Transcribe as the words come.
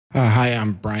Hi,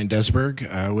 I'm Brian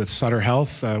Desberg with Sutter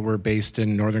Health. We're based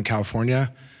in Northern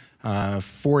California.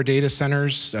 4 data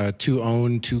centers, 2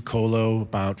 owned, 2 colo,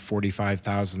 about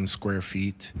 45,000 square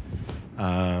feet.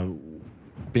 Been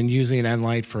using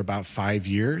Nlyte for about 5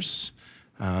 years,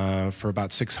 for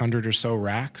about 600 or so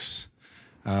racks.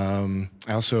 I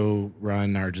also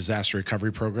run our disaster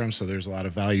recovery program, so there's a lot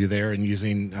of value there in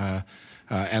using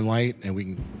Nlyte, and we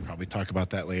can probably talk about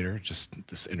that later, just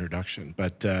this introduction.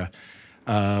 But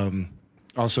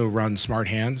also run Smart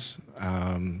Hands,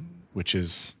 which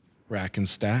is rack and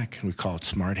stack. We call it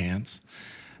Smart Hands.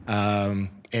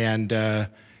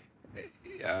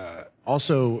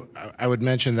 Also, I would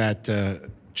mention that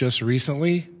just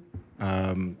recently,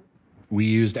 we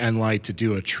used Nlyte to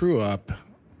do a true-up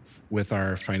with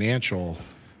our financial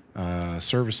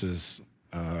services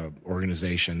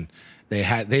organization.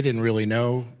 They didn't really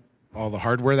know all the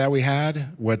hardware that we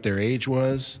had, what their age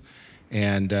was,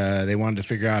 and they wanted to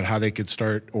figure out how they could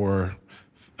start or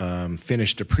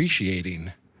finish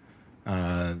depreciating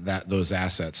those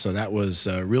assets. So that was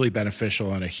really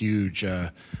beneficial and a huge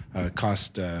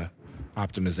cost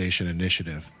optimization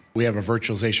initiative. We have a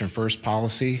virtualization first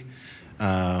policy.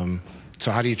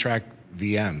 So how do you track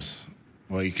VMs?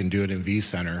 Well, you can do it in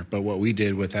vCenter, but what we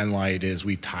did with Nlyte is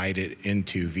we tied it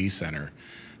into vCenter.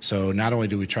 So not only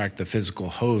do we track the physical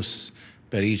hosts,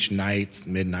 but each night,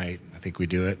 midnight, I think we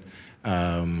do it,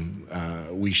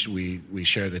 we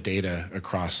share the data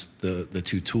across the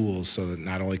 2 tools so that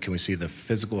not only can we see the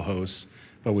physical hosts,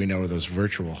 but we know where those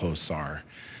virtual hosts are.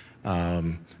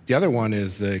 The other one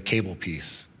is the cable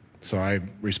piece. So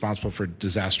I'm responsible for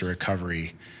disaster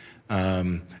recovery.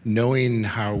 Knowing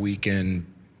how we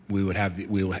have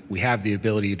the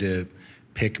ability to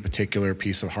pick a particular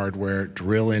piece of hardware,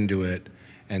 drill into it,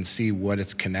 and see what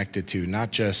it's connected to,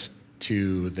 not just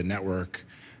to the network,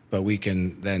 but we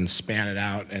can then span it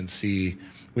out and see.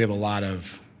 We have a lot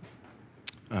of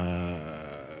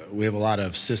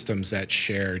systems that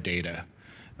share data,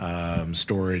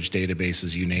 storage,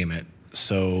 databases, you name it.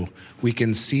 So we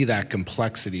can see that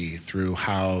complexity through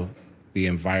how the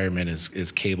environment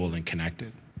is cabled and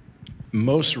connected.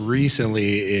 Most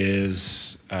recently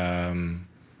is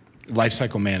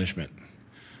lifecycle management,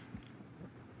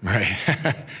 right?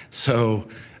 So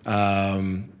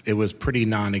it was pretty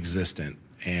non-existent,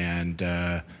 and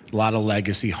a lot of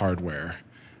legacy hardware.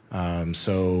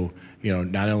 So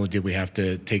not only did we have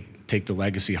to take the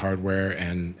legacy hardware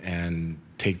and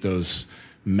take those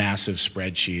massive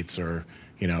spreadsheets, or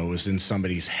it was in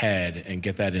somebody's head, and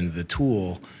get that into the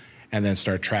tool, and then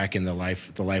start tracking the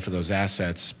life of those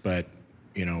assets. But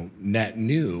net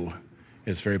new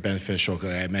is very beneficial,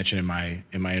 because I mentioned in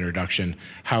my introduction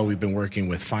how we've been working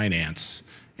with finance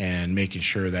and making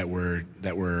sure that we're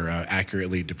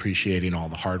accurately depreciating all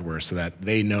the hardware, so that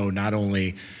they know not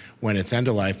only when it's end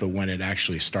of life, but when it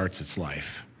actually starts its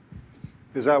life.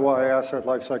 Is that why asset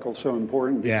life cycle is so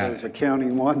important? Because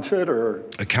accounting wants it, or?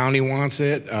 Accounting wants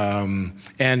it, and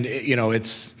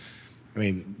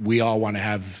we all want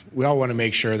to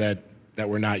make sure that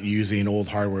we're not using old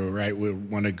hardware, right? We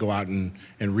want to go out and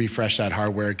refresh that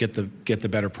hardware, get the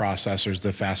better processors,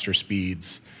 the faster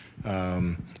speeds,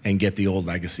 and get the old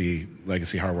legacy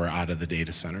hardware out of the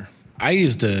data center. I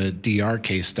used a DR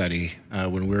case study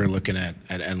when we were looking at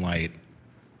Nlyte.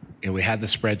 We had the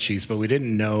spreadsheets, but we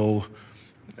didn't know.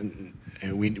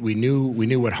 We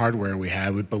knew what hardware we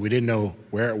had, but we didn't know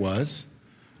where it was.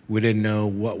 We didn't know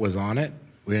what was on it.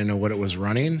 We didn't know what it was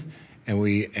running, and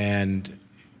we were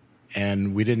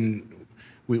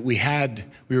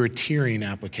tiering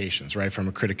applications, right, from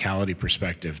a criticality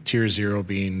perspective. Tier 0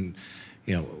 being,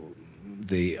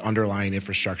 the underlying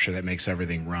infrastructure that makes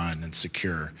everything run and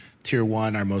secure. Tier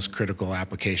 1, our most critical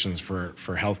applications for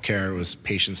healthcare, was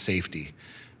patient safety,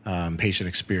 patient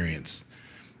experience.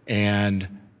 And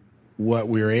what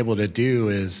we were able to do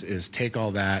is take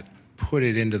all that, put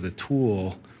it into the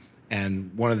tool,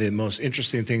 and one of the most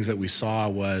interesting things that we saw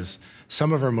was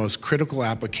some of our most critical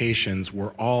applications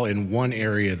were all in one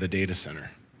area of the data center,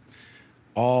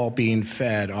 all being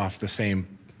fed off the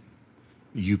same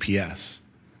UPS.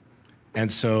 And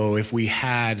so if we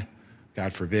had,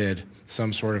 God forbid,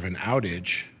 some sort of an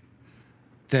outage,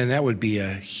 then that would be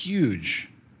a huge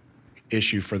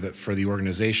issue for the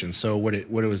organization. So what it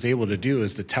was able to do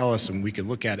is to tell us, and we could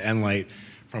look at Nlyte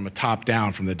from a top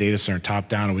down, from the data center top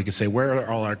down, and we could say, where are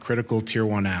all our critical tier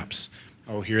 1 apps?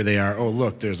 Oh, here they are. Oh,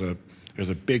 look, there's a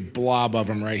big blob of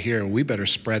them right here. We better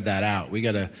spread that out. We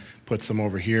got to put some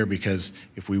over here, because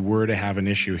if we were to have an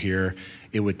issue here,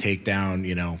 it would take down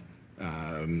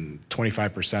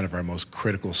 25% of our most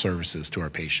critical services to our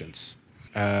patients.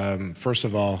 First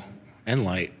of all,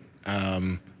 Nlyte.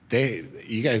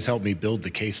 you guys helped me build the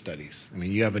case studies. I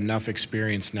mean, you have enough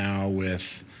experience now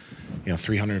with,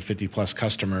 350 plus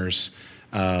customers.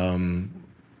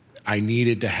 I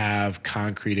needed to have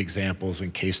concrete examples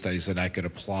and case studies that I could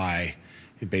apply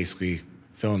and basically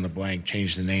fill in the blank,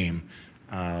 change the name.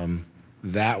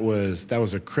 That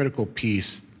was a critical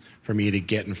piece for me to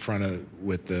get in front of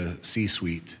with the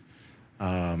C-suite.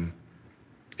 And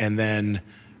then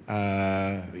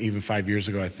even 5 years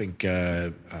ago, I think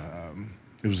it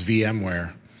was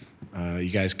VMware. You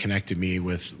guys connected me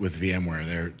with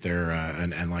VMware. They're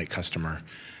an Nlyte customer.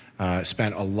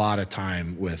 Spent a lot of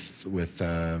time with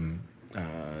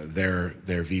their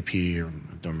VP, or I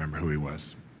don't remember who he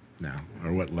was now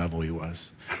or what level he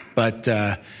was, but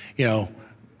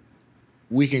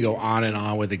we can go on and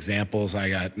on with examples. I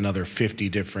got another 50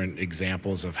 different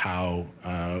examples of how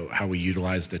we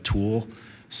utilize the tool.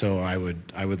 So I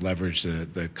would leverage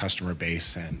the customer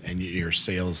base and your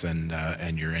sales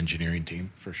and your engineering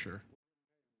team for sure.